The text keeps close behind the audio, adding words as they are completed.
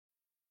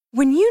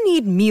When you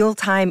need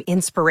mealtime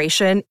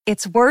inspiration,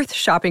 it's worth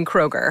shopping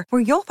Kroger,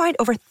 where you'll find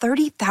over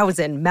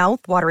 30,000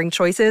 mouth-watering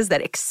choices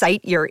that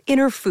excite your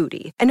inner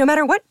foodie. And no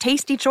matter what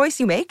tasty choice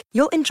you make,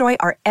 you'll enjoy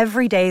our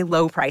everyday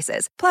low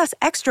prices, plus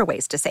extra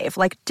ways to save,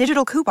 like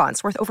digital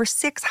coupons worth over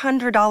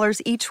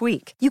 $600 each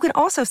week. You can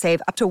also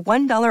save up to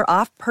 $1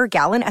 off per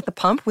gallon at the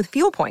pump with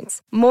fuel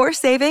points. More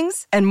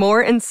savings and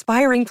more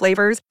inspiring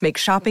flavors make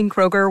shopping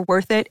Kroger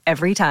worth it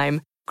every time.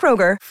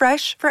 Kroger,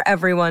 fresh for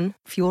everyone.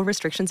 Fuel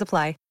restrictions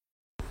apply.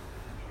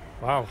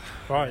 Wow,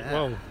 right, yeah.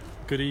 Well,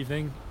 good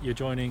evening. You're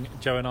joining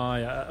Joe and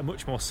I at a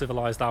much more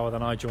civilised hour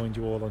than I joined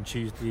you all on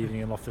Tuesday evening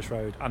in Loftus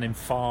Road, and in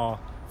far,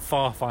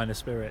 far finer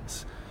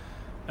spirits.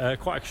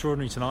 Quite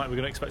extraordinary tonight. We're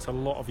going to expect a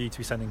lot of you to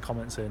be sending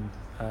comments in.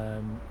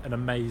 An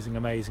amazing,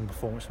 amazing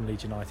performance from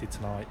Leeds United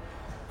tonight.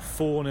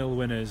 4-0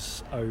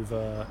 winners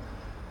over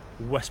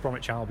West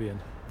Bromwich Albion.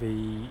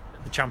 The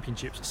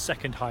Championship's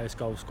second highest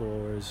goal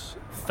scorers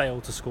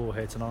failed to score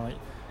here tonight.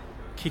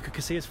 Kiko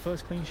Casilla's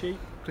first clean sheet.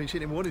 Clean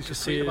sheet in one. He's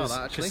just tweeting about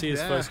that, actually.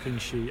 Casilla's first clean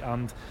sheet,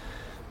 and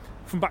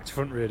from back to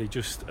front, really,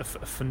 just a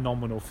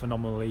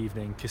phenomenal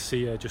evening.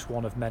 Casilla, just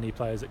one of many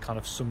players that kind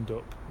of summed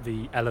up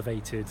the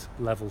elevated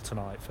level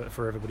tonight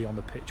for everybody on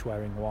the pitch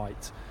wearing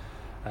white.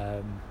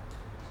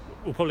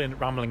 We'll probably end up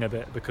rambling a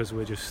bit because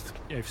we're just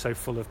so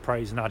full of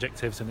praise and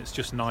adjectives, and it's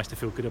just nice to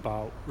feel good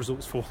about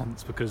results for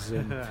once, because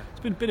it's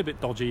been a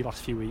bit dodgy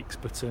last few weeks,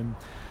 but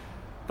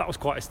that was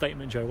quite a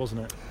statement, Joe,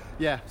 wasn't it?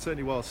 Yeah, it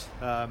certainly was.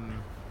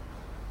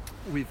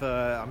 We've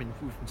been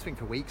speaking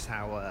for weeks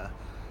how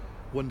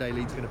one day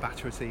Leeds are going to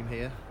batter a team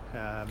here.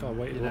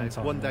 Wait a long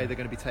time. One day they're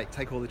going to be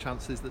take all the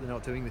chances that they're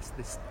not doing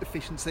this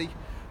efficiency,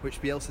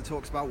 which Bielsa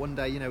talks about. One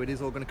day, it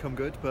is all going to come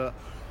good, but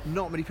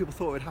not many people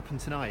thought it would happen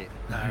tonight.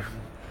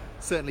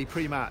 Certainly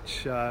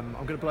pre-match, I'm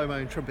going to blow my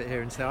own trumpet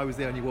here and say I was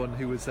the only one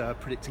who was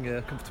predicting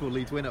a comfortable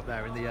Leeds win up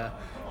there in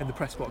the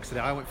press box today.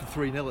 I went for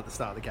 3-0 at the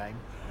start of the game.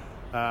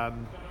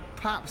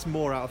 Perhaps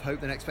more out of hope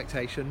than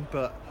expectation,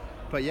 but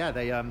yeah,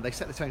 they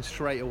set the tone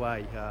straight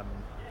away.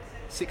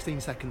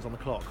 16 seconds on the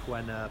clock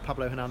when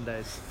Pablo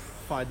Hernandez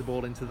fired the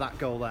ball into that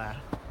goal there.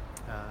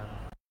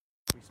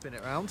 We spin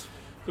it around.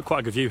 Got quite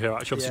a good view here,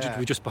 actually. Obviously,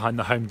 we're just behind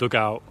the home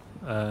dugout.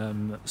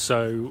 From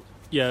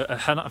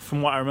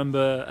what I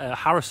remember,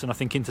 Harrison, I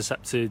think,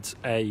 intercepted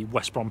a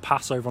West Brom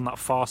pass over on that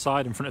far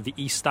side in front of the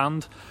east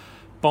stand.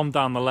 Bomb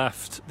down the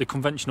left. The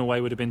conventional way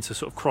would have been to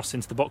sort of cross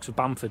into the box with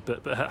Bamford,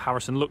 but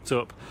Harrison looked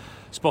up,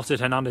 spotted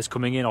Hernandez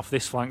coming in off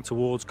this flank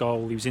towards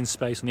goal. He was in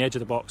space on the edge of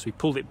the box. We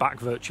pulled it back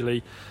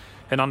virtually.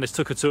 Hernandez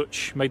took a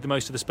touch, made the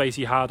most of the space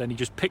he had, and he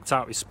just picked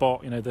out his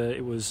spot.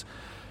 It was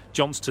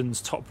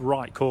Johnston's top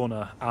right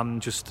corner, and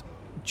just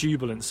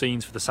jubilant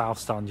scenes for the South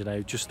Stand.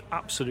 Just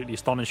absolutely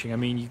astonishing. I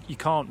mean, you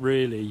can't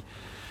really.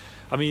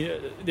 I mean,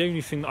 the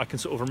only thing that I can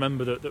sort of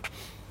remember that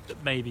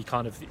maybe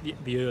kind of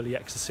the early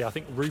ecstasy. I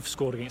think Roof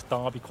scored against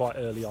Derby quite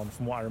early on,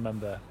 from what I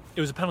remember.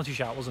 It was a penalty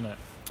shout, wasn't it?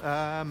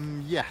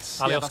 Yes,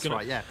 that's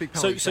right. Yeah, big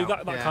penalty shout.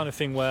 So that kind of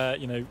thing where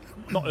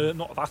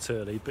not that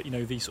early, but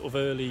the sort of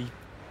early.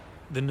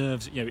 The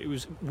nerves, it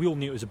was. We all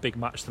knew it was a big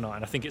match tonight,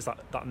 and I think it's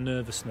that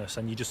nervousness,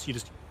 and you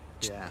just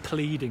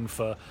pleading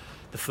for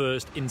the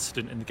first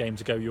incident in the game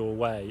to go your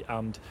way,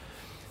 and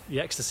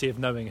the ecstasy of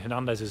knowing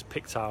Hernandez has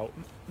picked out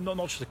not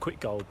just a quick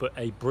goal, but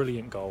a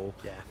brilliant goal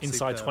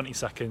inside 20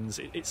 seconds.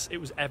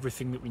 It was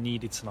everything that we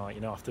needed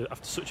tonight. After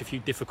such a few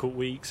difficult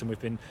weeks, and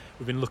we've been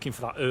looking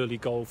for that early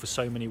goal for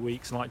so many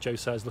weeks, and like Joe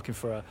says, looking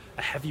for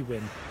a heavy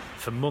win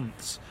for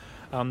months.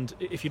 And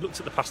if you looked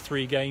at the past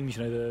 3 games,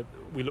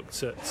 we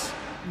looked at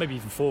maybe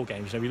even 4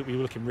 games. We were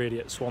looking really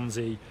at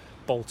Swansea,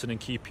 Bolton and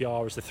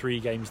QPR as the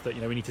 3 games that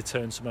we need to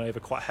turn someone over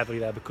quite heavily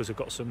there, because we've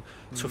got some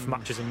tough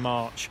matches in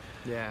March.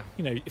 Yeah.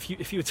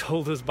 If you had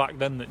told us back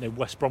then that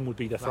West Brom would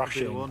be the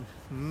thrashing,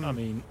 I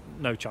mean,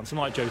 no chance. And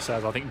like Joe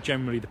says, I think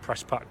generally the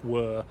press pack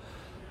were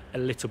a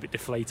little bit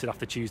deflated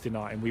after Tuesday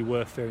night, and we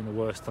were fearing the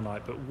worst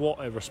tonight. But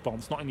what a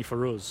response, not only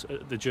for us,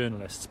 the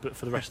journalists, but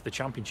for the rest of the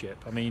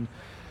Championship. I mean.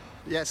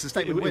 Yeah, it's a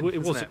statement win.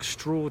 It was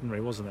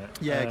extraordinary, wasn't it?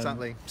 Yeah,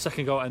 exactly.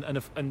 Second goal,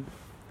 and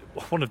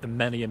one of the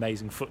many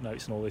amazing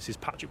footnotes in all this is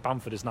Patrick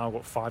Bamford has now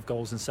got 5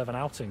 goals in 7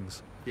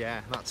 outings.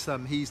 Yeah, that's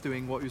he's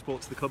doing what he was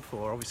brought to the club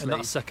for, obviously. And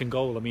that second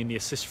goal, I mean, the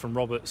assist from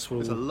Roberts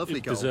was a lovely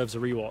goal. Deserves a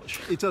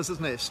rewatch. It does,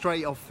 doesn't it?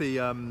 Straight off the,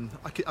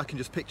 I can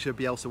just picture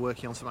Bielsa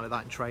working on something like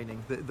that in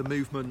training. The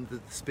movement, the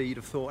speed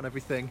of thought, and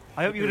everything.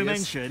 I hope you would have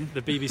mentioned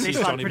the BBC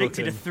Johnny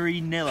predicted a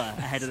 3-0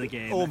 ahead of the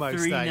game. Almost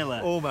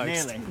 3-0,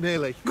 almost,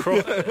 nearly.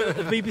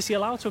 The BBC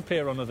allowed to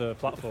appear on other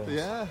platforms.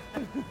 Yeah.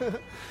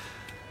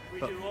 We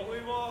do what we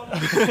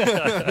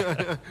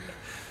want.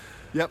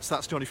 Yep, so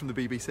that's Johnny from the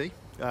BBC.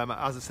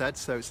 As I said,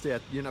 so you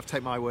don't have to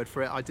take my word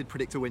for it. I did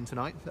predict a win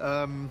tonight.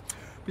 But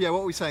yeah, what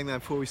were we saying there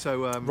before we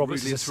so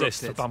Roberts' rudely interrupted?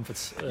 assist for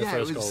Bamford's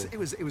first goal.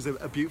 It was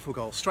a beautiful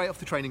goal, straight off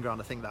the training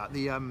ground. I think that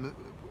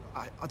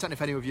I don't know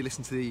if any of you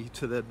listened to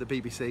the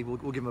BBC.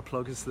 We'll give them a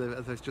plug as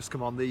they've just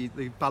come on. The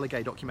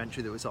Balaguer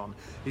documentary that was on.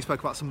 He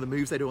spoke about some of the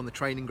moves they do on the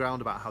training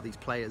ground, about how these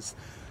players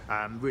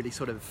really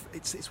sort of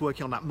it's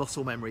working on that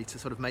muscle memory to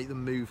sort of make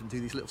them move and do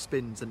these little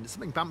spins, and it's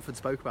something Bamford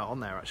spoke about on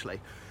there actually.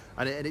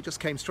 And it just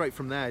came straight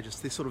from there,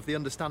 just this sort of the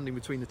understanding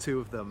between the two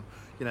of them.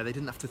 You know, they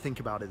didn't have to think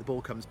about it. The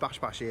ball comes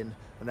bash in,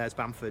 and there's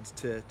Bamford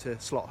to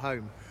slot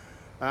home.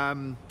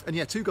 And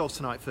yeah, 2 goals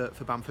tonight for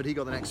Bamford. He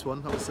got the next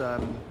one. That was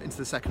into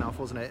the second half,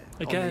 wasn't it?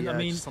 Again,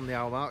 just on the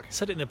hour mark.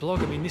 Said it in the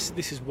blog. I mean,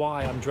 this is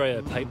why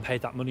Andrea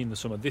paid that money in the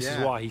summer. This is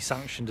why he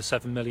sanctioned a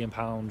 £7 million,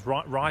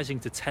 rising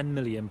to £10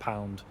 million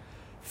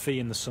fee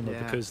in the summer,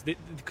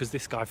 because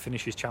this guy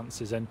finishes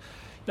chances. And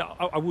no,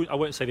 I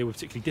won't say they were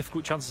particularly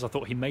difficult chances. I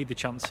thought he made the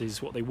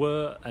chances what they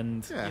were,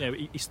 and you know,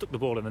 he stuck the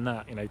ball in the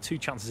net. You know, 2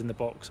 chances in the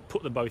box,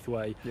 put them both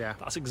away. Yeah,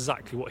 that's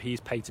exactly what he's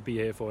paid to be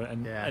here for.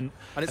 And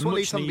it's what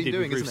Leeds haven't been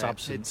doing, isn't it?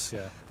 Absence.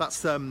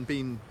 That's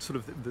been sort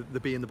of the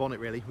bee in the bonnet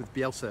really with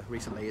Bielsa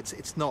recently.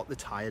 It's not the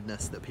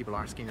tiredness that people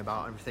are asking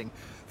about and everything.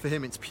 For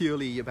him, it's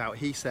purely about.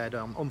 He said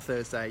on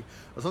Thursday,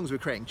 as long as we're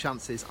creating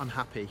chances, I'm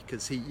happy,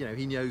 because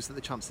he knows that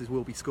the chances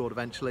will be scored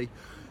eventually.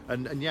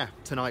 And yeah,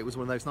 tonight was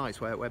one of those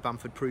nights where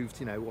Bamford proved,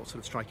 what sort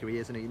of striker he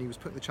is, and he was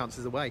putting the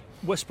chances away.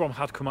 West Brom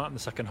had come out in the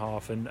second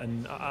half,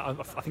 and I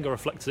think I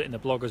reflected it in the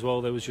blog as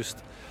well. There was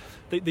just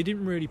they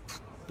didn't really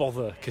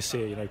bother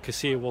Kassir.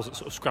 Kassir wasn't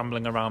sort of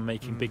scrambling around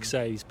making big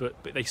saves, but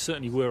they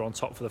certainly were on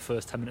top for the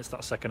first 10 minutes of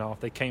that second half.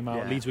 They came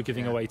out. Leeds were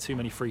giving away too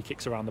many free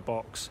kicks around the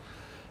box.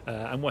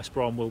 And West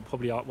Brom will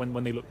probably,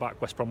 when they look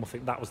back, West Brom will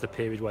think that was the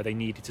period where they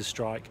needed to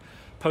strike.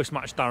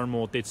 Post-match, Darren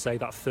Moore did say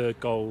that third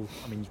goal,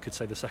 I mean, you could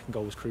say the second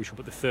goal was crucial,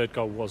 but the third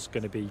goal was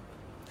going to be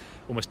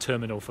almost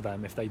terminal for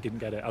them if they didn't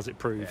get it, as it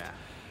proved.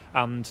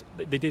 Yeah. And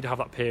they did have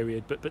that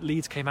period, but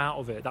Leeds came out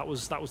of it. That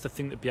was the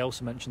thing that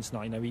Bielsa mentioned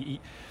tonight.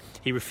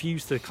 He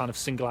refused to kind of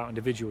single out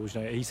individuals.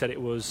 He said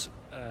it was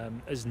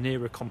as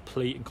near a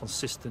complete and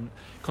consistent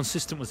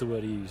was the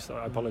word he used.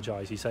 I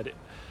apologise. He said it.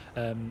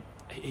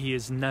 He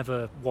has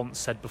never once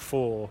said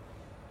before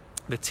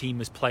the team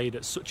has played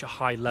at such a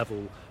high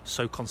level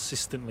so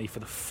consistently for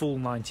the full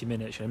 90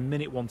 minutes,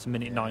 minute 1 to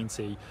minute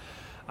 90.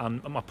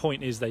 And my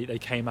point is they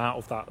came out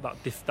of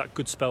that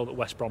good spell that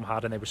West Brom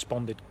had, and they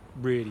responded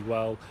really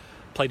well,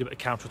 played a bit of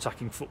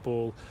counter-attacking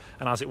football,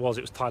 and as it was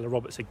Tyler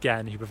Roberts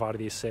again who provided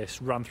the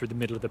assist, ran through the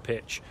middle of the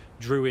pitch,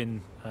 drew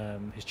in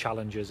his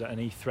challengers, and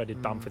he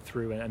threaded Bamford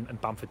through,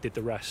 and Bamford did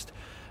the rest.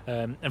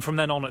 And from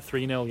then on at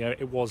 3-0,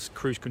 it was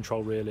cruise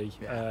control really.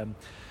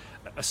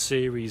 A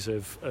series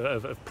of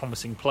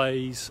promising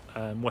plays.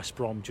 West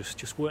Brom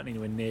just weren't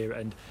anywhere near it.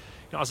 And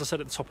as I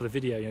said at the top of the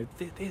video,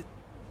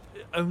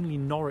 only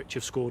Norwich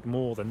have scored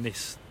more than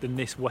this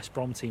West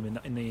Brom team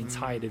in the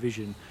entire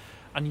division.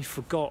 And you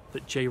forgot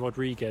that Jay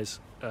Rodriguez,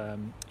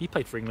 he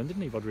played for England,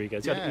 didn't he,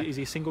 Rodriguez? Is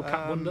he a single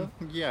cap wonder?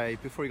 Yeah,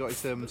 before he got his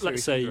serious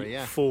Let's say injury,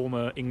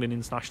 former England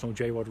international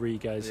Jay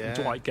Rodriguez and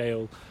Dwight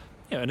Gale,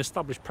 an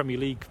established Premier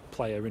League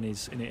player in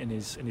his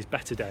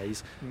better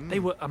days. They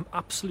were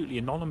absolutely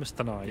anonymous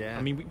tonight. Yeah.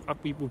 I mean,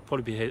 we would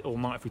probably be here all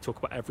night if we talk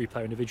about every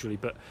player individually,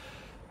 but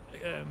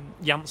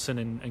Janssen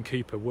and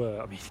Cooper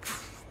were,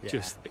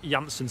 just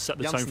Janssen set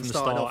the tone from the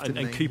start,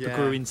 and Cooper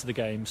grew into the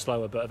game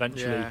slower, but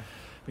eventually,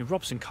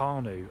 Robson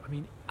Kanu,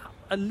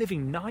 a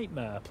living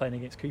nightmare playing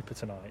against Cooper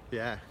tonight.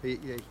 Yeah, he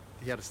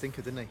had a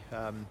stinker, didn't he?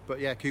 But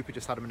yeah, Cooper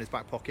just had him in his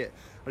back pocket.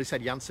 But he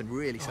said Janssen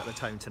really set the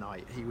tone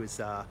tonight. He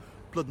was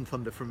blood and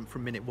thunder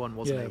from minute 1,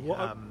 wasn't he?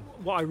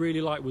 What I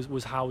really liked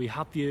was how he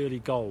had the early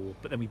goal,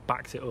 but then we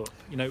backed it up.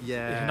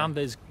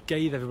 Hernandez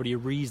gave everybody a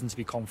reason to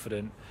be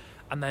confident,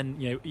 and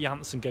then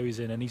Janssen goes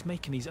in and he's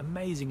making these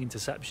amazing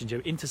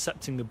interceptions,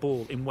 intercepting the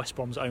ball in West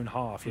Brom's own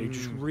half,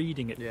 just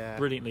reading it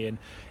brilliantly and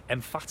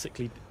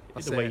emphatically.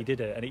 The way he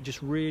did it, and it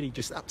just really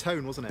that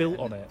tone, wasn't it? Built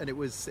on it, and it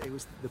was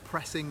the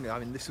pressing.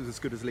 This was as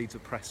good as Leeds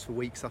have pressed for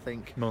weeks, I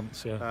think.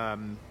 Months,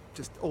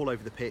 just all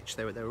over the pitch.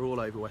 They were all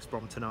over West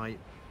Brom tonight.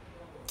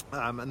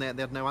 And they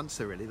had no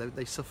answer really.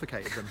 They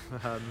suffocated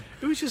them.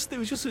 It was just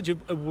such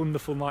a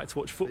wonderful night to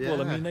watch football.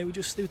 Yeah. They were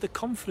just the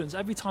confidence.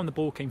 Every time the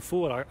ball came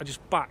forward, I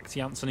just backed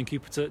Janssen and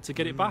Cooper to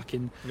get it back.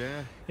 And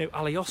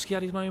Alioski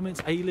had his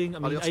moments.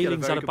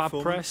 Ayling's had a bad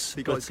press.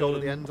 He got his goal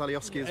at the end.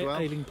 Alioski as well.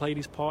 Ayling played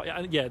his part.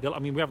 We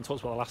haven't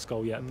talked about the last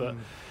goal yet,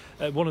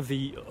 but one of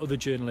the other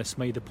journalists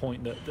made the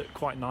point that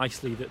quite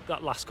nicely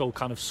that last goal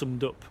kind of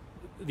summed up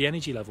the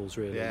energy levels.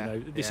 Really,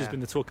 this has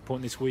been the talking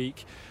point this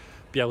week.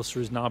 Bielsa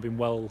has now been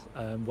well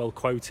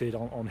quoted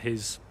on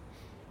his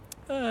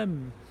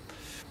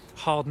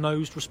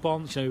hard-nosed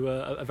response.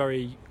 A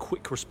very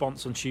quick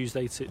response on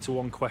Tuesday to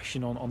one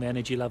question on the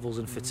energy levels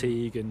and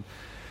fatigue. And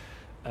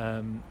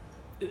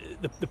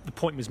the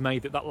point was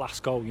made that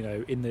last goal,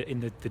 in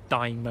the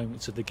dying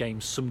moments of the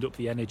game, summed up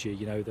the energy.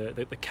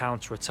 The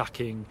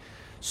counter-attacking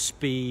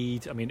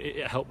speed.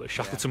 It helped that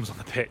Shackleton was on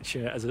the pitch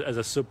as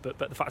a sub, but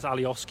the fact that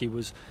Alioski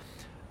was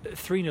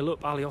 3-0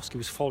 up, Alioski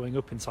was following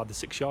up inside the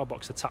 6-yard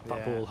box to tap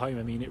that ball home.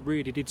 It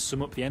really did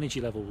sum up the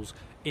energy levels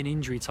in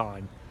injury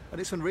time.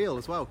 And it's unreal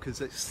as well, because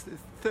it's the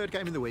third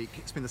game in the week.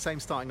 It's been the same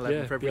starting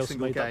 11 for every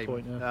single game.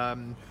 Point,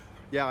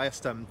 I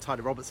asked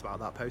Tyler Roberts about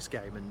that post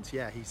game, and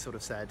he sort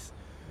of said,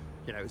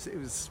 it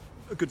was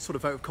a good sort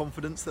of vote of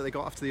confidence that they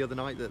got after the other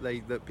night, that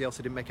Bielsa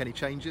didn't make any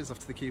changes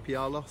after the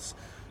QPR loss,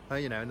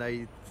 and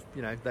they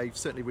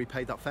certainly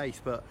repaid that faith.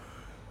 But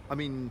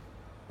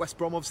West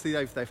Brom, obviously,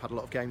 they've had a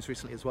lot of games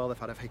recently as well. They've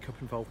had FA Cup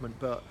involvement,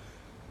 but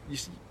you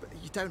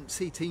don't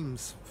see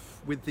teams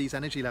with these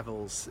energy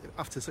levels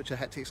after such a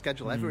hectic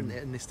schedule ever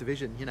in this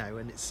division,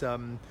 and it's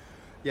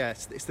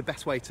it's the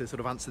best way to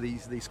sort of answer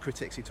these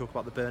critics who talk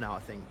about the burnout. I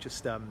think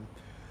just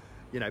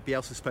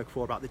Bielsa spoke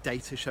before about the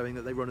data showing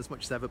that they run as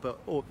much as ever,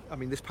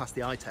 this passed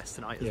the eye test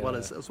tonight as well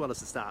as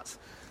the stats.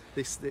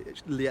 This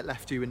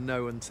left you in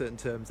no uncertain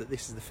terms that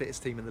this is the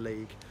fittest team in the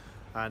league.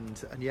 And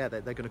they're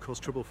going to cause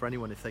trouble for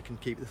anyone if they can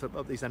keep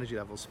up these energy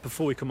levels.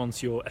 Before we come on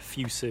to your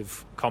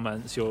effusive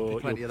comments, your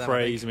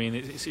praise,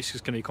 it's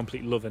just going to be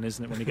complete loving,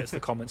 isn't it, when he gets the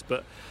comments?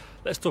 But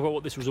let's talk about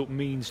what this result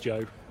means,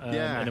 Joe, in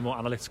a more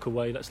analytical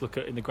way. Let's look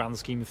at, in the grand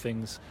scheme of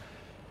things,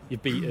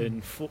 you've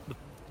beaten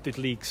the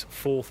league's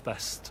fourth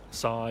best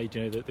side,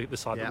 the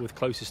side that were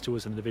closest to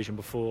us in the division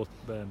before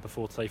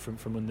today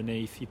from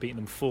underneath. You've beaten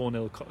them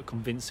 4-0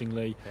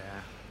 convincingly. Yeah.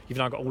 You've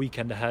now got a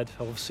weekend ahead,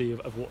 obviously,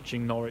 of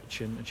watching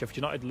Norwich and Sheffield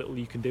United. Little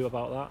you can do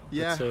about that.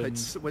 Yeah,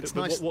 it's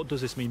nice. What does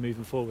this mean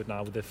moving forward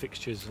now with the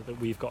fixtures that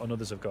we've got and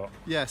others have got?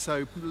 Yeah,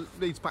 so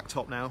Leeds back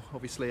top now,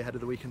 obviously ahead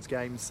of the weekend's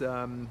games.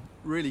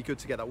 Really good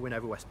to get that win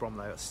over West Brom,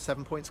 though. That's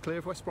 7 points clear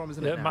of West Brom,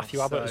 isn't it? Yeah,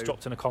 Matthew Abbott has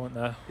dropped in a comment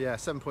there. Yeah,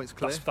 7 points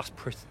clear. That's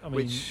pretty.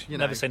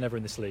 Never say never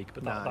in this league,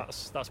 but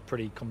that's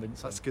pretty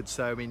convincing. That's good.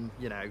 So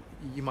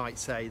you might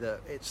say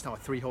that it's now a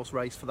 3-horse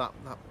race for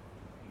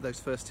those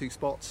first 2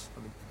 spots.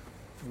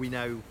 We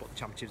know what the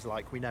Championship's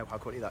like. We know how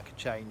quickly that could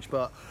change.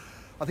 But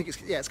I think it's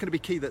going to be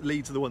key that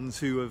Leeds are the ones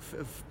who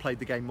have played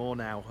the game more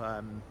now.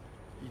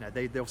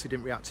 They obviously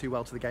didn't react too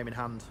well to the game in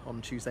hand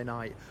on Tuesday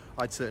night.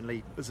 I'd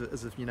certainly, as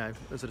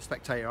a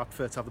spectator, I'd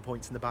prefer to have the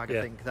points in the bag.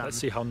 I think. Let's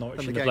see how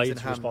Norwich and the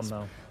Blades respond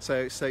now.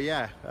 So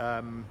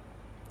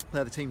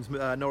they're the teams.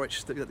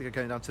 Norwich, they're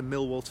going down to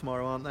Millwall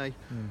tomorrow, aren't they?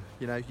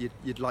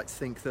 You'd like to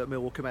think that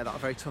Millwall can make that a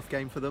very tough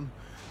game for them.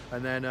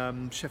 And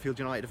then Sheffield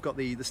United have got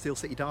the Steel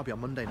City derby on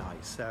Monday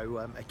night.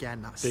 So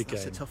again, that's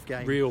a tough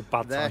game. Real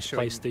bad time to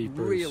play Steve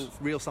Bruce.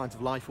 Real signs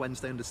of life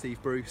Wednesday under Steve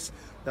Bruce.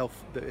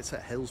 It's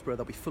at Hillsborough.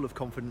 They'll be full of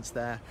confidence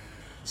there.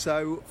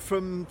 So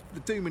from the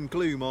doom and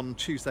gloom on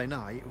Tuesday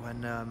night,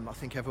 when I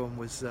think everyone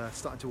was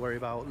starting to worry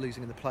about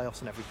losing in the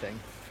playoffs and everything,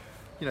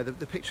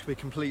 the picture could be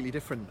completely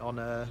different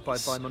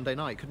by Monday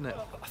night, couldn't it?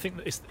 I think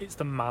that it's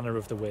the manner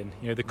of the win.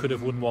 They could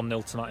have won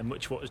 1-0 tonight, and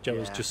much what Joe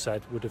has just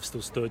said would have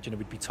still stood.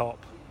 We'd be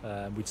top.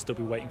 We'd still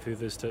be waiting for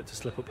others to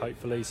slip up,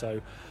 hopefully.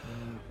 So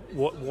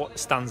what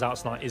stands out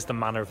tonight is the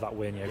manner of that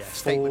win.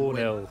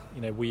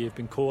 4-0. We have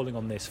been calling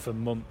on this for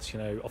months.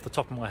 Off the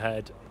top of my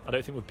head, I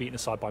don't think we've beaten a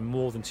side by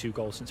more than 2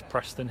 goals since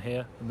Preston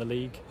here in the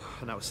league.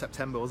 And that was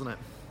September, wasn't it?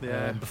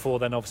 Yeah. Before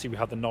then, obviously, we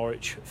had the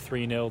Norwich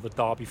 3-0, the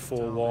Derby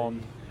 4-1.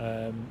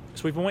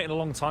 So we've been waiting a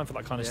long time for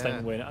that kind of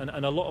statement win.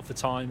 And a lot of the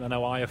time, I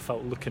know I have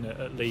felt looking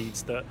at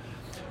Leeds that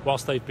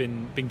whilst they've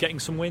been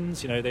getting some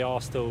wins, they are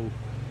still,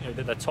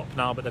 they're top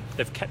now, but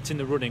they've kept in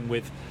the running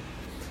with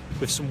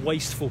some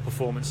wasteful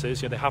performances.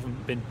 They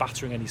haven't been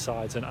battering any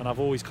sides, and I've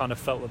always kind of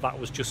felt that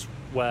was just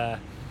where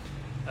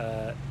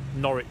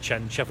Norwich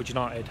and Sheffield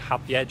United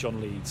had the edge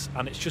on Leeds,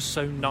 and it's just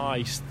so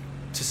nice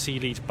to see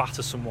Leeds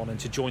batter someone and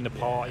to join the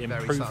party and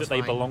prove that they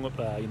belong up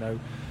there.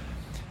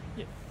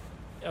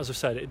 As I've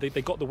said,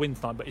 they got the win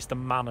tonight, but it's the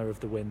manner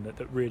of the win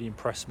that really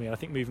impressed me. And I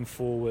think moving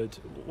forward,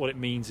 what it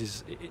means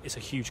is it's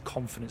a huge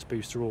confidence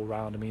booster all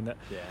round.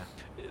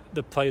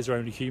 The players are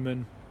only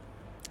human.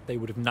 They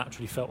would have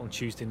naturally felt on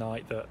Tuesday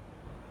night that,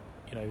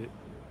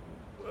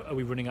 are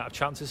we running out of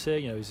chances here?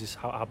 Is this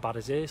how bad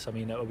is this? Are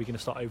we going to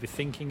start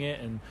overthinking it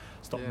and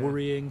start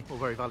worrying? All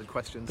very valid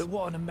questions. But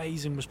what an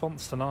amazing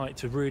response tonight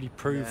to really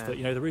prove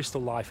that there is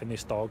still life in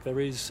this dog. There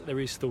is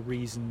still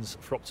reasons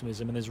for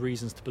optimism, and there's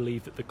reasons to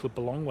believe that the club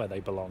belong where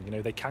they belong.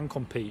 They can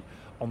compete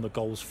on the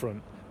goals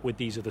front with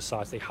these other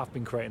sides. They have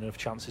been creating enough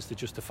chances to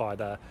justify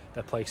their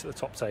place at the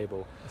top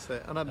table. That's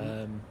it.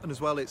 And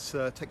as well, it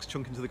takes a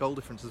chunk into the goal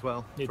difference as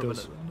well. It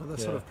does. Another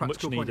sort of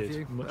practical point of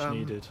view. Much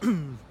needed.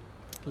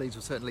 Leeds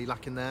were certainly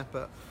lacking there,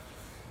 but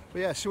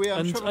yeah, shall we have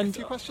a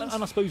few questions?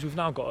 And I suppose we've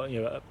now got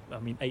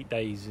 8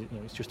 days.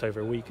 It's just over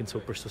a week until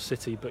Bristol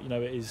City, but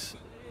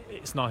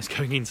it's nice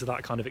going into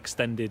that kind of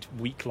extended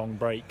week-long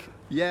break.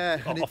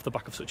 Yeah, off the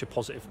back of such a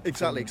positive.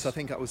 Exactly, because I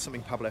think that was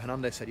something Pablo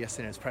Hernandez said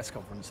yesterday in his press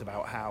conference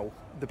about how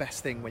the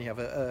best thing when you have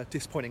a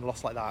disappointing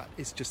loss like that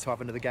is just to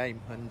have another game,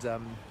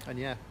 and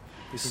yeah.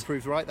 He's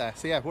improved right there.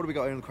 So what do we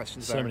got on the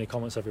questions there? So many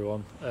comments,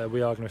 everyone.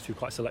 We are going to be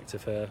quite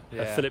selective here.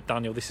 Philip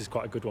Daniel, this is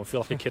quite a good one. Feel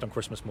like a kid on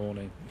Christmas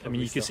morning.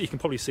 You can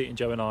probably see it in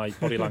Joe and I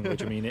body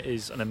language. It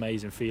is an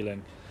amazing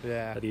feeling.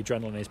 Yeah. The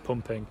adrenaline is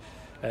pumping.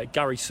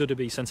 Gary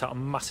Sotheby sent out a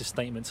massive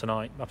statement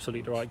tonight.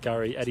 Absolutely right,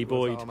 Gary. Eddie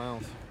Boyd.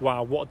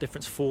 Wow, what a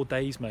difference 4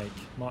 days make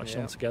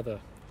marching on together.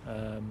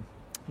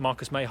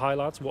 Marcus May, hi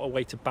lads. What a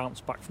way to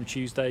bounce back from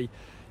Tuesday.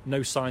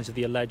 No signs of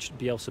the alleged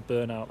Bielsa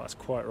burnout. That's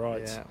quite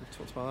right. Yeah, we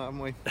talked about that, haven't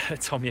we?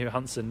 Tom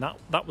Johansson.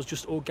 That was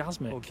just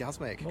orgasmic.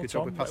 Good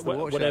job with past the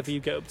watershed. Whatever you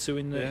get up to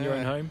in your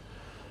own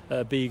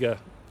home. Bega,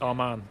 our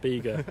man,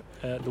 Bega.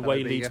 The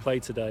way Leeds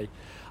played today.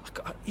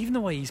 even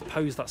the way he's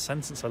posed that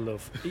sentence, I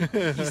love.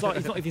 He's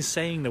not even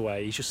saying the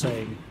way; he's just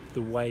saying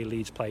the way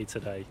Leeds played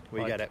today.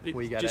 We get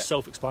it. Just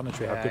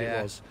self-explanatory how good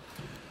it was.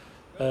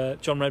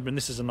 John Redmond,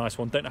 this is a nice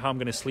one. Don't know how I'm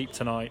going to sleep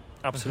tonight.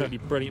 Absolutely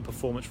brilliant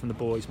performance from the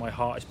boys. My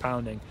heart is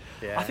pounding.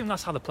 Yeah. I think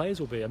that's how the players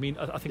will be. I mean,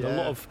 I think a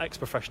lot of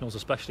ex-professionals,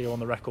 especially, are on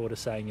the record as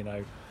saying, you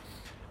know,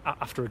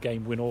 after a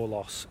game, win or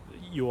loss,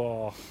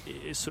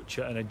 it's such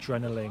an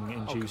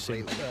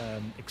adrenaline-inducing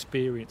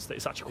experience that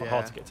it's actually quite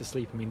hard to get to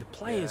sleep. I mean, the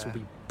players will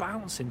be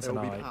bouncing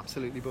tonight. They'll be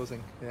absolutely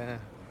buzzing. Yeah.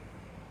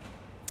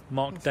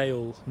 Mark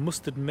Dale,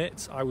 must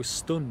admit, I was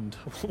stunned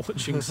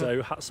watching.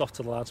 So hats off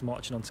to the lads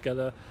marching on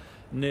together.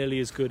 Nearly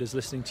as good as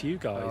listening to you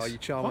guys. Oh, you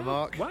charmer,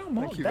 Mark. Wow,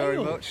 Mark Thank you Dale.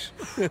 very much.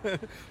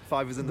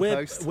 5 was in the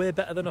post. We're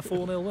better than a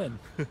 4-0 win.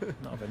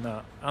 Not having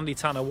that. Andy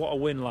Tanner, what a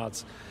win,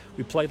 lads.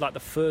 We played like the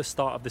first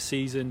start of the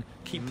season.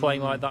 Keep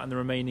playing like that in the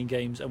remaining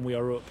games, and we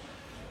are up.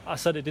 I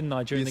said it, didn't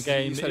I, during the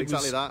game? You said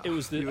exactly that. It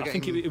was. I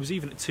think it was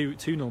even at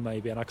 2-0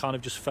 maybe, and I kind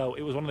of just felt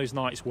it was one of those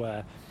nights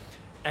where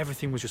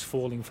everything was just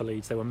falling for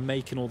Leeds. They were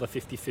making all the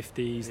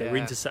 50-50s. They were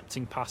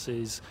intercepting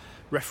passes.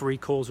 Referee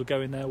calls were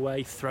going their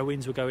way.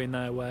 Throw-ins were going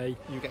their way.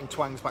 You were getting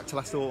twangs back to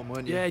last autumn,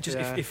 weren't you? Yeah, it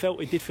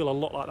did feel a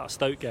lot like that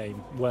Stoke game,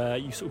 where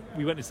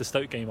we went into the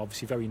Stoke game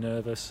obviously very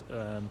nervous,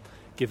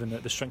 given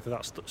the strength of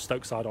that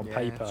Stoke side on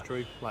paper. That's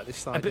true. Like this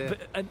side,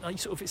 and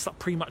it's that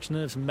pre-match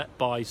nerves met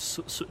by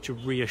such a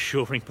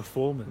reassuring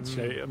performance.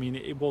 You know, I mean,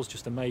 it was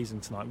just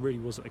amazing tonight. Really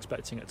wasn't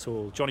expecting it at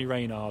all. Johnny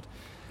Reynard.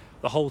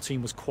 The whole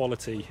team was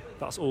quality.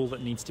 That's all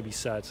that needs to be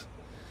said.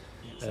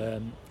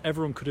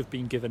 Everyone could have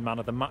been given man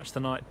of the match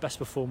tonight. Best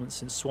performance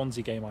since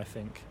Swansea game, I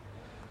think.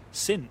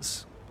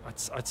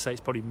 I'd say it's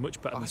probably much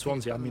better than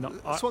Swansea. I mean,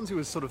 Swansea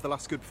was sort of the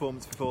last good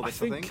performance before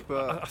this, I think.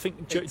 But I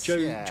think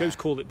Joe's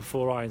called it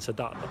before I and said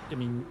that. I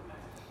mean,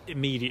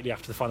 immediately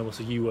after the final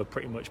whistle, you were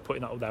pretty much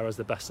putting that up there as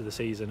the best of the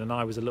season, and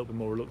I was a little bit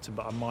more reluctant,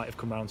 but I might have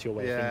come round to your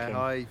way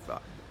of thinking.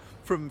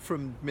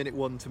 From minute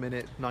 1 to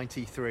minute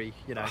 93,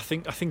 you know. I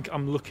think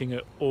I'm looking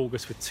at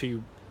August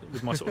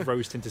with my sort of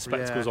rose-tinted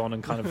spectacles on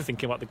and kind of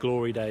thinking about the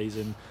glory days.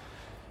 And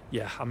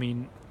I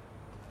mean,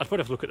 I'd probably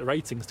have to look at the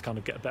ratings to kind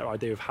of get a better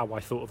idea of how I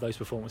thought of those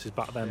performances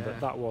back then. But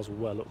that was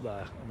well up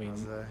there. I mean,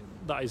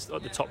 that is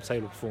at the top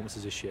table of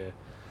performances this year.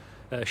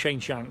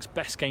 Shane Shanks,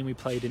 best game we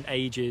played in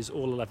ages.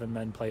 All 11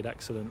 men played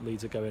excellent.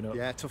 Leeds are going up.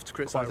 Yeah, tough to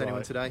criticise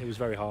anyone today. It was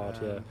very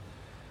hard.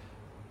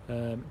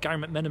 Gary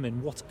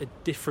McMenamin, what a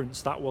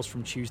difference that was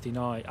from Tuesday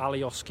night.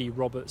 Alioski,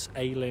 Roberts,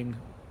 Ayling.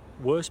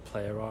 Worst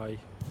player I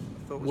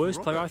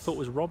thought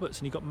was Roberts,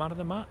 and he got man of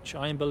the match.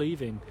 I am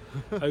believing.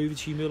 Over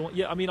to you, Middleton.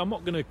 Yeah, I mean, I'm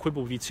not going to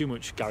quibble with you too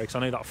much, Gary, because I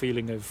know that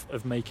feeling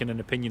of making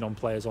an opinion on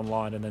players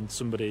online and then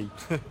somebody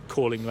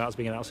calling them out as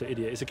being an absolute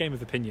idiot. It's a game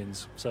of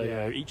opinions,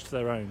 so each to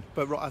their own.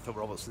 But I thought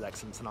Roberts was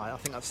excellent tonight. I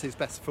think that's his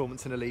best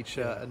performance in a Leeds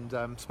shirt,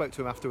 and spoke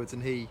to him afterwards,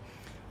 and he...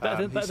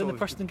 Better than the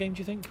Preston game, do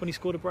you think, when he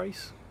scored a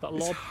brace? That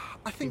lob?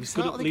 I think he was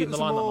good at leading the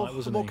line that night,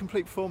 wasn't he? A more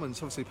complete performance,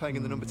 obviously playing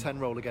in the number 10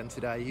 role again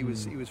today. He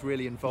was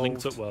really involved.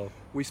 Linked up well.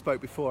 We spoke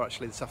before,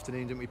 actually, this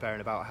afternoon, didn't we,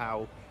 Baron, about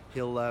how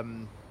he'll...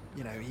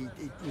 he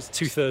was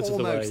two-thirds of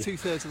the way. Almost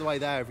two-thirds of the way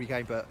there every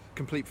game, but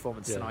complete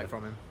performance tonight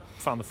from him.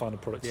 Found the final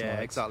product tonight.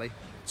 Yeah, exactly.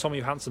 Tommy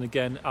Johansson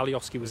again.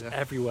 Alioski was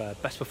everywhere.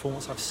 Best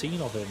performance I've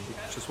seen of him.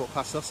 Just what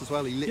passed us as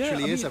well. He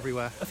literally is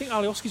everywhere. I think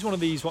Alioski's one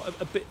of these.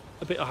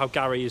 A bit of how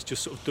Gary has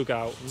just sort of dug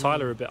out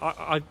Tyler a bit.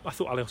 I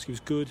thought Alioski was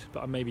good,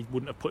 but I maybe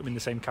wouldn't have put him in the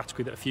same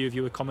category that a few of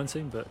you were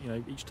commenting. But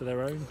each to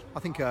their own. I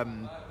think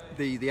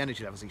the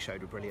energy levels he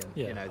showed were brilliant.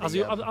 Yeah, as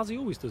he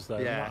always does, though.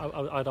 Yeah.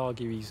 I'd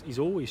argue he's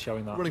always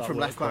showing that. Running that from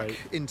left back rate.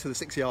 into the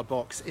 6-yard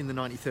box in the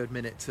 93rd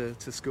minute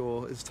to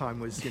score as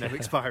time was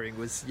expiring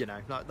was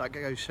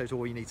that shows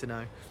all you need to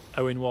know.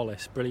 Owen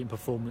Wallace, brilliant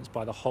performance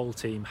by the whole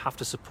team. Have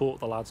to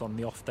support the lads on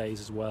the off days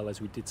as well as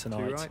we did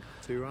tonight.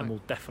 Too right. And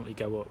we'll definitely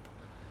go up.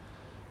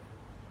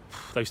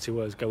 Those two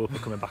words, go up, are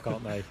coming back,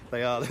 aren't they?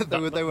 They are.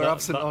 They were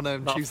absent on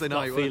Tuesday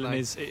night. That feeling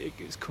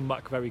it's come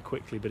back very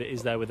quickly, but it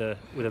is there with a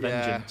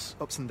vengeance.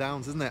 Ups and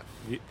downs, isn't it?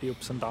 The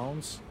ups and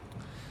downs,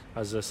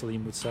 as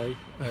Salim would say.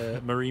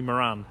 Marie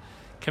Moran.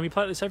 Can we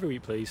play this every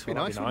week, please?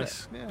 That'd be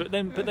nice. Yeah. But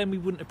then we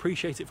wouldn't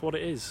appreciate it for what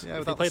it is. Yeah,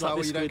 without the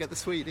sour, you don't get the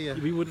sweet, do you?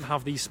 We wouldn't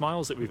have these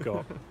smiles that we've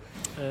got.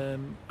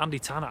 Andy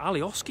Tanner,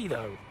 Alioski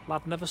though,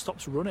 lad never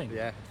stops running.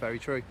 Yeah, very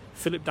true.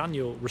 Philip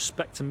Daniel,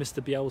 respect to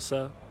Mr.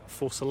 Bielsa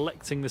for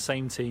selecting the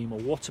same team.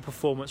 What a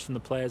performance from the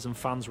players and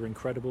fans were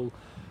incredible.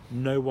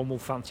 No one will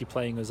fancy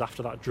playing us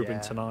after that drubbing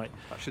tonight.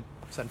 That should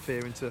send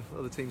fear into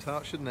other teams'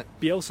 hearts, shouldn't it?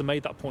 Bielsa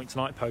made that point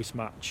tonight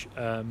post-match.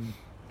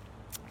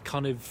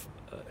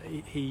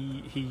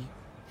 He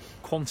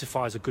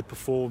quantifies a good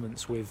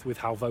performance with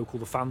how vocal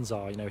the fans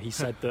are. He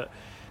said that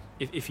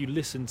if you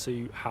listen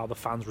to how the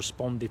fans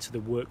responded to the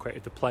work rate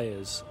of the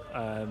players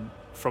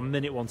from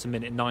minute 1 to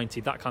minute 90,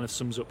 that kind of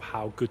sums up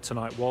how good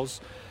tonight was.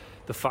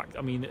 The fact,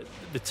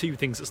 the two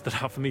things that stood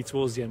out for me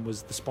towards the end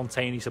was the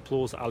spontaneous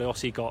applause that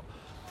Alioski got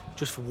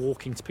just for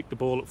walking to pick the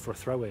ball up for a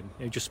throw-in.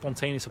 Just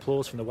spontaneous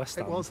applause from the West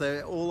Ham. It was.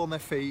 They're all on their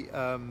feet,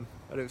 and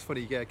it was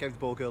funny. Yeah, gave the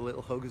ball girl a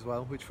little hug as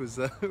well, which was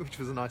a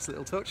nice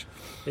little touch.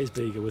 Here's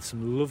Bega with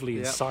some lovely,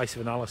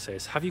 incisive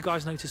analysis. Have you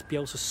guys noticed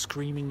Bielsa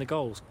screaming the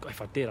goals?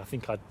 If I did, I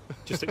think I'd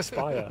just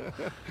expire.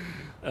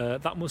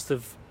 That must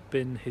have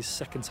been his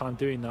second time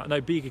doing that.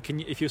 No, Bega,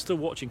 if you're still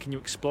watching, can you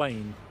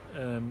explain?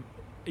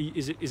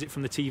 Is it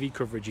from the TV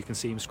coverage you can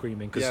see him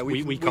screaming? Because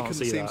we can't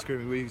see him that.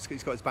 Screaming.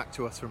 He's got his back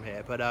to us from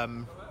here. But I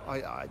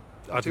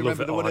do love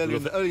remember it. the one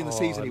early in the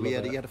season. He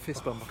had a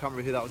fist bump. I can't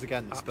remember who that was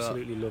against.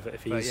 Absolutely love it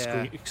if he's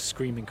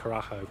screaming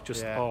Carajo.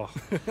 Just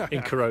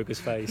in Caroga's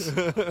face.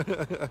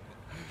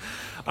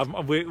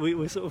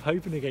 We're sort of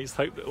hoping against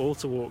hope that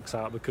Orta walks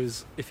out,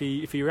 because if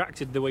he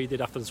reacted the way he did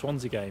after the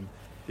Swansea game,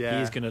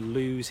 he's going to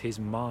lose his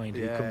mind.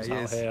 He comes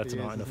out here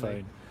tonight on the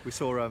phone. We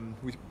saw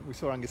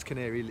Angus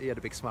Kinnear. He had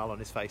a big smile on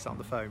his face on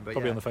the phone, but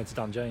probably on the phone to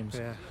Dan James.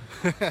 Yeah.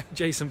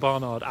 Jason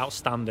Barnard,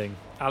 outstanding.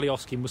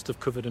 Alioski must have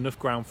covered enough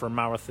ground for a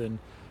marathon.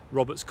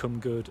 Roberts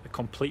come good. A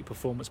complete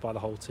performance by the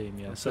whole team.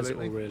 Yeah, says it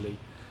all really.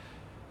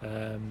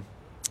 Andy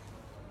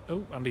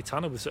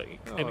Tanner was an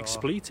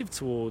expletive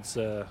towards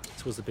the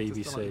BBC.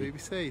 Just like the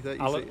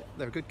BBC.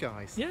 They're good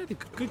guys. Yeah, they're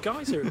good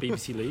guys here at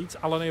BBC Leeds.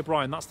 Alan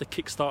O'Brien, that's the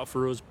kickstart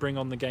for us. Bring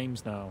on the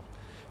games now.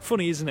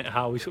 Funny, isn't it,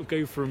 how we sort of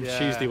go from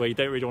Tuesday, where you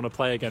don't really want to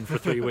play again for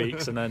 3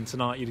 weeks, and then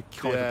tonight you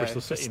can't go to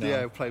Bristol City now.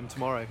 Yeah, play them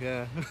tomorrow.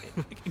 Yeah.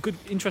 Good,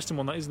 interesting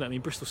one, that, isn't it? I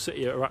mean, Bristol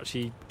City are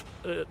actually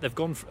they've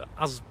gone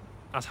as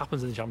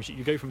happens in the Championship.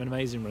 You go from an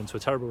amazing run to a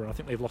terrible run. I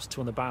think they've lost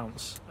 2 on the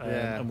bounce,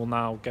 and will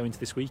now go into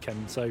this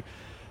weekend. So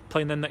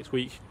playing them next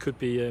week could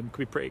be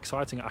pretty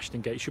exciting at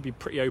Ashton Gate. Should be a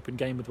pretty open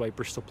game with the way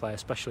Bristol play,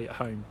 especially at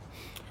home.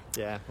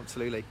 Yeah,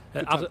 absolutely.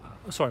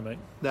 Sorry, mate.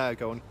 No,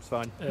 go on. It's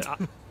fine.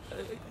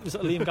 Was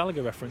that a Liam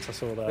Gallagher reference I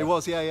saw there? It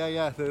was,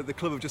 yeah. The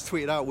club have just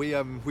tweeted out. We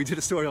did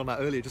a story on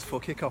that earlier, just before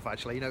kick-off,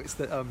 actually. It's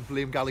that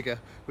Liam Gallagher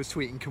was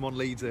tweeting "Come on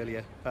Leeds"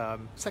 earlier.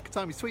 Second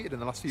time he's tweeted in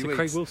the last few weeks.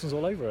 Craig Wilson's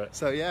all over it.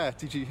 So yeah,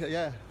 did you?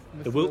 Yeah.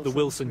 The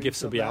Wilson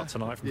gifts will be out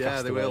tonight from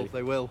Castaway.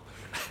 They will.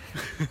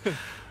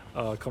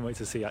 I can't wait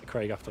to see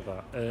Craig after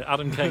that.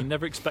 Adam Kane,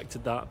 never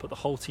expected that, but the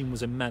whole team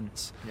was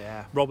immense.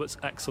 Yeah. Roberts,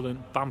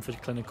 excellent. Bamford,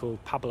 clinical.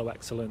 Pablo,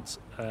 excellent.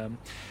 And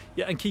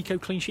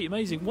Kiko, clean sheet,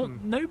 amazing.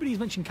 Nobody's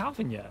mentioned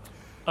Calvin yet.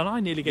 And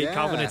I nearly gave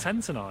Calvin a 10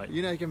 tonight.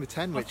 You gave him a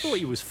 10, which... I thought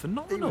he was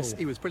phenomenal.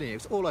 He was brilliant. He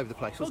was all over the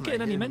place, wasn't he? Not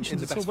getting any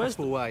mentions in the best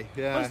possible way.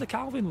 Yeah. Where's the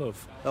Calvin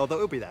love? Oh, that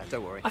will be there,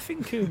 don't worry. I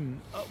think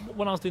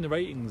when I was doing the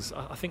ratings,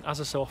 I think, as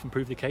I so often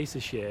proved the case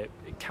this year,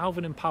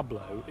 Calvin and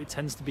Pablo, it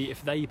tends to be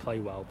if they play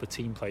well, the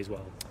team plays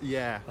well.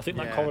 Yeah. I think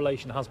that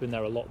correlation has been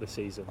there a lot this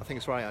season. I think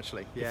it's right,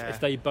 actually. Yeah. If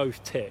they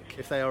both tick,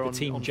 if they are the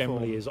team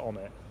generally form. Is on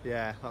it.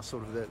 Yeah, that's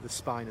sort of the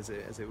spine, as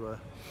it were.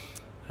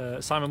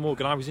 Simon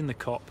Morgan, I was in the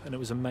Cop and it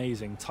was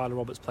amazing. Tyler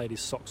Roberts played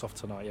his socks off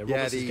tonight.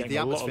 The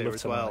atmosphere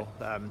as well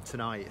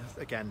tonight.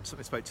 Again, something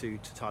I spoke to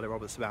Tyler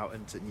Roberts about,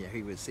 and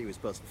he was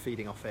buzzed,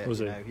 feeding off it. Was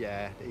he?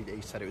 Yeah, he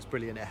said it was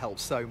brilliant. It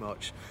helped so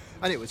much,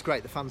 and it was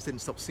great. The fans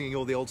didn't stop singing.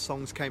 All the old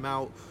songs came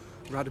out.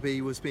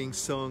 Radaby was being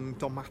sung,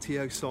 Don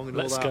Matteo song,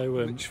 and all that,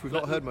 which we've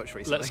not heard much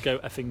recently. Let's Go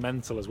Effing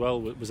Mental as well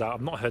was out.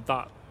 I've not heard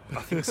that. I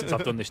think since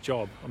I've done this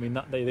job, I mean,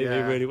 they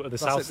really the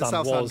South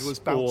Stand was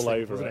bouncing, all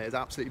over wasn't it? It was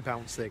absolutely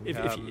bouncing.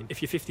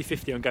 If you're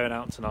 50-50 on going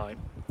out tonight,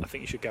 I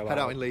think you should go Head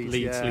out in Leeds.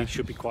 Leeds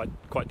should be quite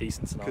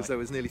decent tonight, because there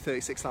was nearly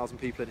 36,000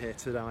 people in here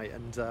tonight,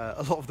 and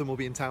a lot of them will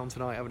be in town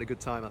tonight having a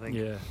good time, I think.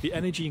 Yeah, the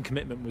energy and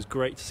commitment was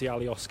great to see.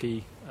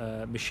 Alioski,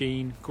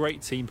 machine,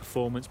 great team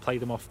performance.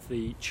 Played them off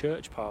the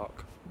Church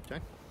Park. Okay.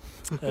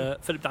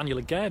 Philip Daniel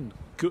again,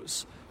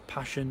 guts,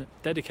 passion,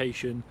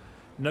 dedication.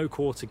 No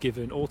quarter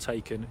given or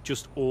taken,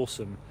 just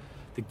awesome.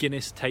 The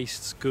Guinness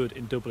tastes good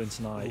in Dublin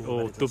tonight,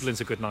 or Dublin's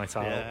a good night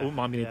out. I wouldn't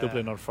mind being in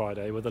Dublin on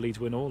Friday, whether Leeds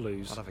win or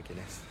lose. I'd have a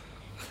Guinness.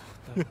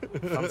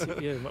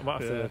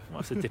 Might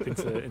have to dip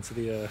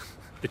into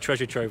the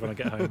treasure trove when I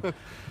get home.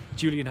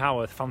 Julian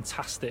Howard,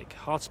 fantastic.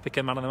 Hard to pick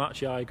a man of the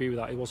match. Yeah, I agree with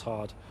that. It was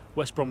hard.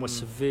 West Brom was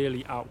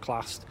severely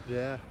outclassed.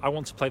 Yeah. I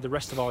want to play the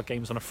rest of our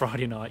games on a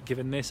Friday night,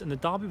 given this and the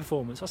Derby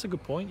performance. That's a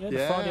good point. Yeah,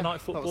 the Friday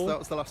night football. That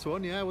was the last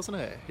one, wasn't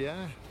it?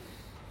 Yeah.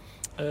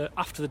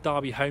 After the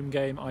Derby home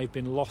game, I've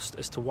been lost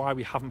as to why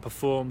we haven't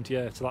performed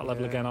to that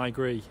level again. I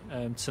agree.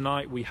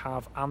 Tonight we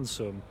have and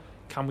some.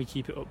 Can we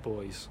keep it up,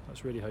 boys?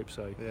 Let's really hope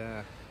so.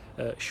 Yeah.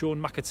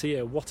 Sean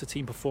McAteer, what a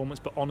team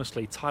performance, but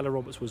honestly, Tyler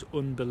Roberts was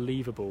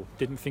unbelievable.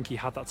 Didn't think he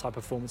had that type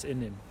of performance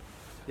in him.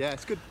 Yeah,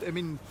 it's good. I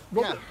mean,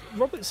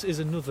 Roberts is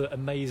another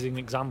amazing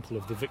example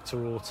of the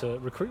Victor Orta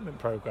recruitment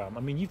programme. I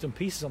mean, you've done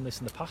pieces on this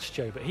in the past,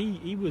 Joe, but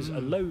he was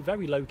a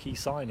very low-key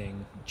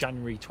signing,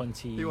 January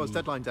 2018. He was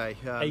deadline day,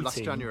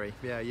 last January,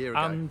 a year ago.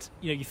 And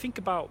you think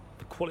about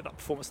the quality of that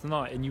performance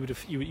tonight, and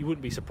you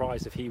wouldn't be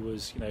surprised if he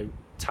was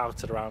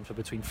touted around for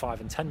between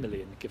 5 and 10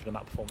 million, given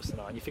that performance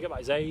tonight. And you think about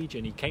his age,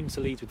 and he came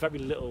to Leeds with very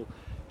little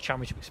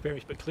Championship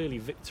experience, but clearly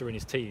Victor and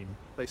his team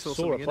they saw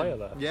a player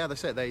there. Yeah, they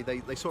said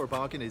they saw a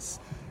bargain. His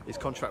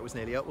contract was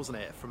nearly up, wasn't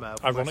it? From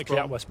ironically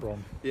at West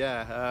Brom.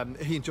 Yeah,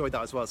 he enjoyed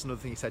that as well. It's another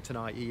thing he said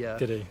tonight.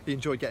 Did he? He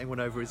enjoyed getting one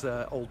over his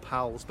old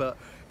pals. But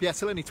yeah,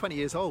 still only 20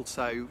 years old.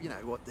 So you know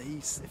what?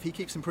 If he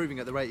keeps improving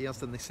at the rate he has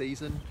done this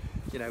season,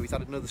 you know, he's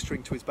added another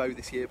string to his bow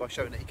this year by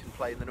showing that he can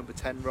play in the number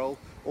 10 role.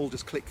 All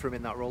just clicked for him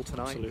in that role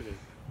tonight. Absolutely.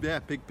 Yeah,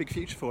 big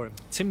future for him.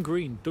 Tim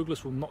Green,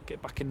 Douglas will not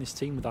get back in this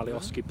team with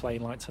Alioski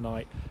playing like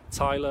tonight.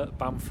 Tyler,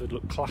 Bamford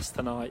looked class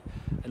tonight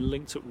and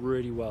linked up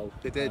really well.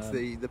 They did.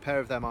 The pair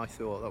of them, I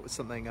thought, that was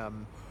something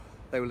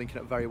they were linking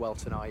up very well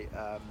tonight.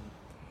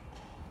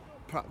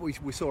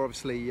 We saw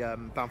obviously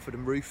Bamford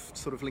and Roof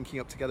sort of linking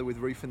up together with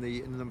Roof in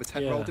the number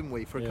 10 role, didn't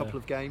we, for a couple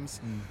of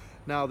games.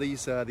 Now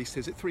these two,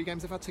 is it 3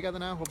 games they've had together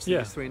now? Obviously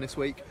there's 3 in this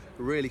week.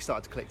 Really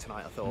started to click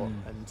tonight, I thought,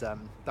 and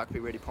that could be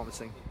really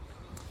promising.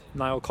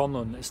 Niall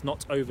Conlon, it's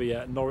not over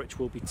yet. Norwich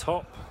will be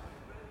top.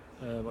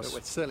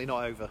 It's certainly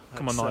not over.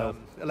 Come on, Niall.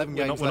 11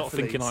 games left. We're not for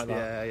thinking Leeds. like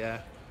that.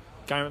 Yeah.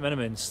 Gary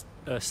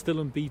McMenamin, still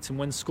unbeaten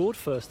when scored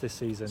first this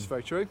season. It's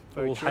very true.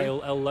 All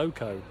hail El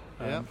Loco.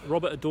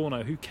 Robert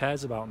Adorno, who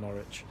cares about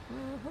Norwich?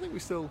 I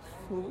think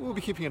we'll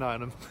be keeping an eye on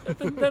them.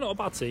 They're not a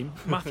bad team.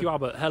 Matthew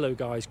Abbott, hello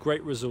guys,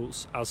 great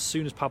results. As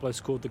soon as Pablo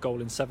scored the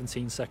goal in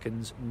 17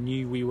 seconds,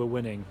 knew we were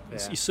winning.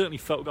 You certainly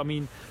felt, I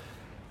mean,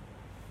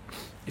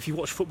 if you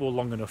watch football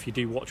long enough, you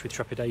do watch with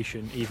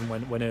trepidation, even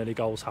when early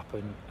goals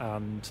happen.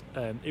 And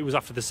it was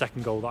after the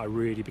second goal that I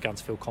really began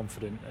to feel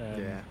confident.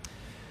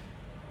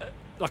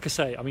 Like I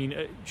say, I mean,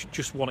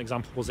 just one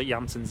example was that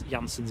Jansen's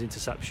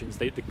interceptions.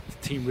 The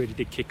team really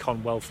did kick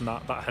on well from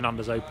that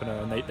Hernandez opener,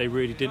 and they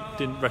really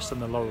didn't rest on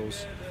their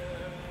laurels.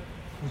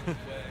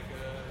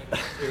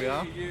 Here we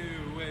are.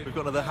 We've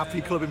got another happy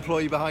club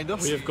employee behind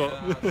us. We have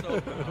got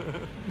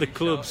the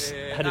club's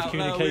head of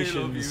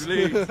communications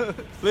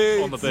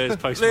on the Bears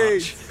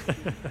post-match.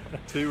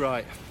 Too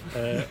right.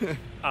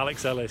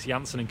 Alex Ellis,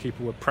 Jansen and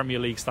Cooper were Premier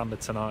League standard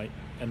tonight,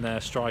 and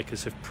their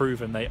strikers have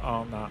proven they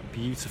aren't that.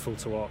 Beautiful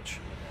to watch.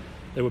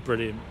 They were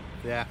brilliant.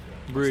 Yeah.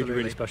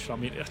 Really special. I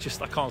mean, I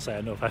can't say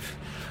enough.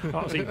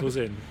 That's equals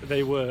in.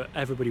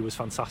 Everybody was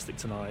fantastic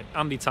tonight.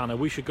 Andy Tanner,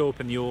 we should go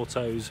up in the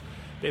autos.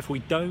 But if we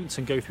don't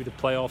and go through the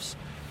playoffs,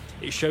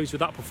 it shows with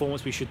that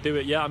performance we should do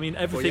it. Yeah, I mean,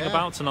 everything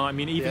about tonight. I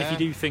mean, even if you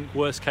do think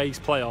worst case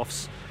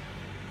playoffs,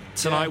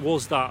 tonight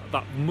was that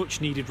much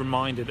needed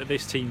reminder that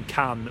this team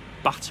can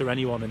batter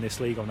anyone in this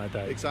league on their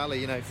day. Exactly.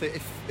 You know, if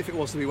it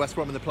was to be West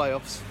Brom in the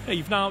playoffs,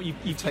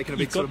 you've taken a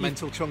big sort of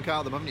mental chunk out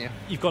of them, haven't you?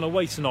 You've gone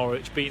away to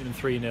Norwich, beaten them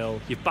 3-0.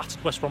 You've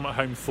battered West Brom at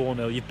home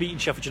 4-0. You've beaten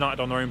Sheffield United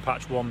on their own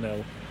patch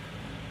 1-0.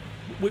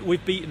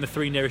 We've beaten the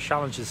 3 nearest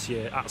challengers this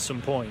year at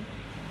some point.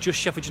 Just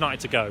Sheffield United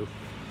to go.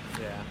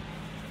 Yeah.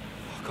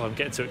 Oh God, I'm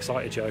getting too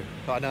excited, Joe.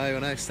 I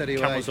know. Steady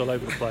away. Cameras all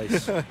over the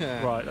place.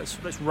 Right, let's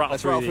rattle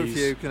through a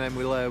few, and then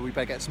we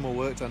better get some more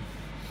work done.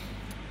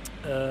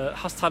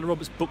 Has Tyler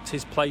Roberts booked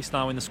his place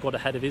now in the squad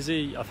ahead of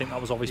Izzy? I think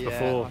that was obvious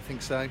before. I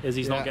think so.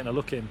 Izzy's not getting a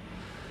look in.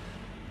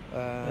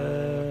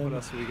 What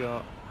else have we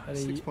got?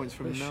 6 points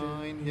from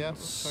 9. Yeah,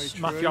 that's very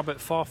true. Matthew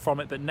Abbott, far from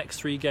it, but next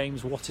 3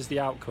 games, what is the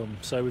outcome?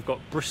 So we've got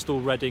Bristol,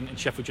 Reading and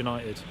Sheffield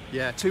United.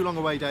 Yeah, 2 long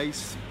away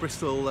days.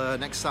 Bristol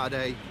next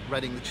Saturday,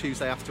 Reading the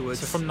Tuesday afterwards.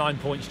 So from 9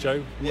 points,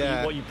 Joe, what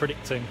are you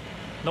predicting?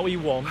 Not what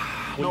you want,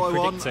 what are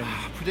you predicting?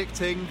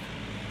 Predicting,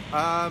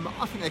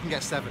 I think they can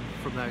get 7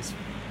 from those.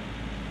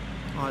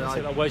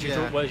 Where's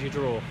your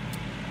draw?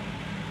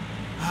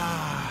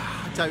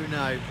 I don't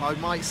know. I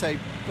might say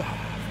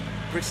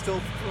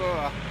Bristol.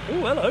 Oh,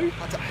 hello.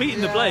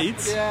 Beating the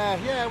Blades.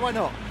 Yeah, why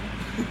not?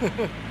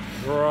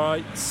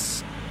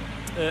 Right.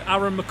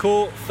 Aaron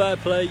McCourt, fair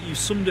play. You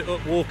summed it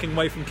up walking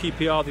away from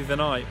QPR the other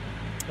night.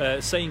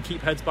 Saying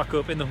keep heads back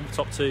up in the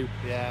top 2.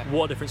 Yeah.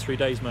 What a difference 3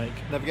 days make.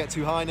 Never get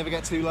too high, never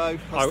get too low.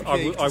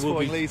 I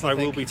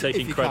will be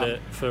taking credit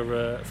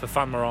for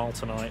fan morale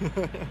tonight.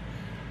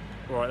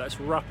 Right, let's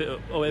wrap it up.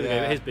 Oh, here we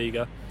go. Here's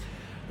Bega.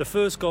 The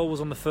first goal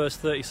was on the first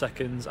 30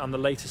 seconds and the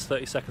latest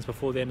 30 seconds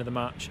before the end of the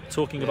match.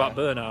 Talking about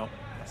burnout.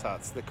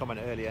 That's the comment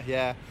earlier.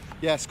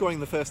 Yeah, scoring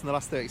the first and the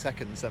last 30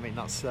 seconds. I mean,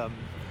 that's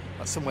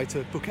some way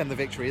to bookend the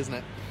victory, isn't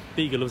it?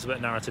 Bega loves a bit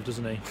of narrative,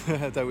 doesn't he?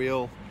 Don't we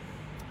all?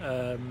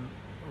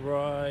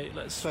 Right,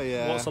 let's.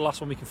 So, what's the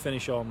last one we can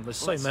finish on? There's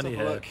so many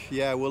here. Look.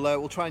 Yeah,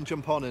 we'll try and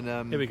jump on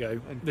and. Here we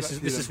go. This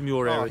is from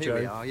your area, Joe.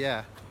 Here we are.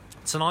 Yeah.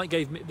 Tonight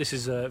gave me. This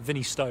is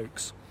Vinnie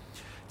Stokes.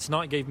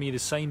 Tonight gave me the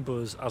same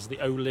buzz as the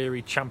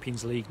O'Leary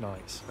Champions League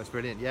nights. That's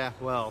brilliant. Yeah.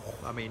 Well,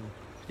 I mean,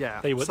 yeah.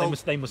 They must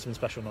have been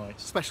special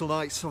nights. Special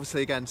nights,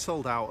 obviously. Again,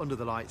 sold out under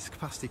the lights,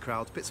 capacity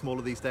crowds, a bit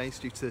smaller these days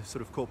due to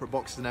sort of corporate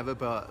boxes than ever,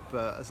 but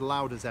as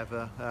loud as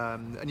ever.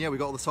 And yeah, we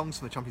got all the songs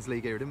from the Champions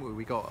League era, didn't we?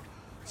 We got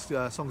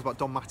songs about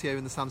Don Matteo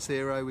in the San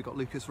Siro. We got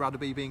Lucas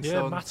Radebe being sung.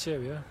 Yeah,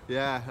 Matteo.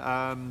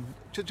 Yeah.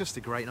 Just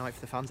a great night for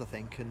the fans, I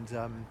think,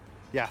 and.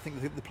 Yeah, I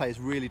think the players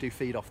really do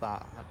feed off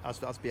that, as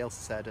Bielsa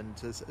said, and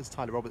as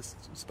Tyler Roberts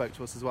spoke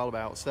to us as well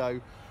about.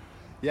 So,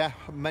 yeah,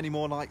 many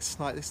more nights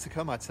like this to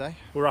come, I'd say.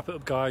 We'll wrap it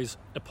up, guys.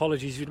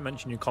 Apologies you didn't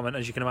mention your comment.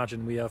 As you can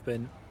imagine, we have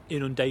been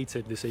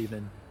inundated this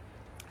evening.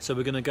 So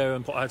we're going to go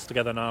and put our heads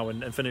together now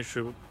and finish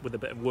with a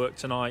bit of work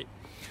tonight.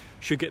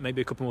 Should get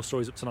maybe a couple more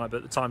stories up tonight,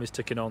 but the time is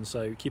ticking on,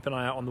 so keep an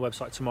eye out on the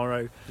website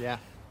tomorrow. Yeah.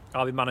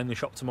 I'll be manning the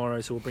shop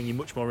tomorrow, so we'll bring you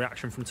much more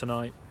reaction from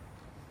tonight.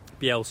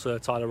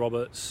 Bielsa, Tyler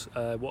Roberts,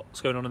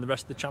 what's going on in the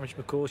rest of the championship,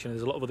 of course.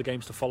 There's a lot of other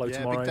games to follow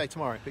tomorrow. Big day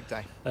tomorrow, big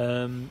day.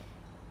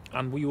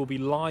 And we will be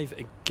live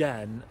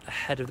again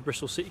ahead of the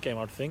Bristol City game,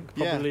 I'd think.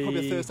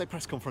 Probably a Thursday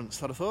press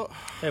conference, I'd have thought.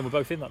 Yeah, we're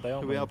both in that day,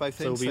 aren't we? We are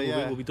both in,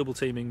 we'll be double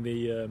teaming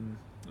the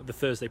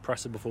Thursday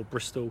presser before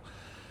Bristol.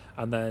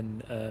 And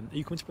then, are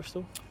you coming to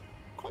Bristol?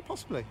 Quite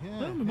possibly, yeah.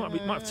 No, we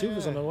might have two of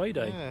us on our away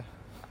day. Yeah.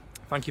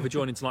 Thank you for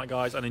joining tonight,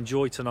 guys, and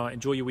enjoy tonight.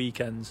 Enjoy your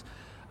weekends.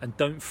 And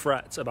don't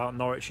fret about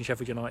Norwich and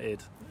Sheffield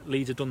United.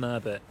 Leeds have done their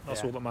bit.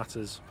 That's all that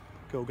matters.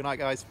 Cool. Good night,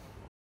 guys.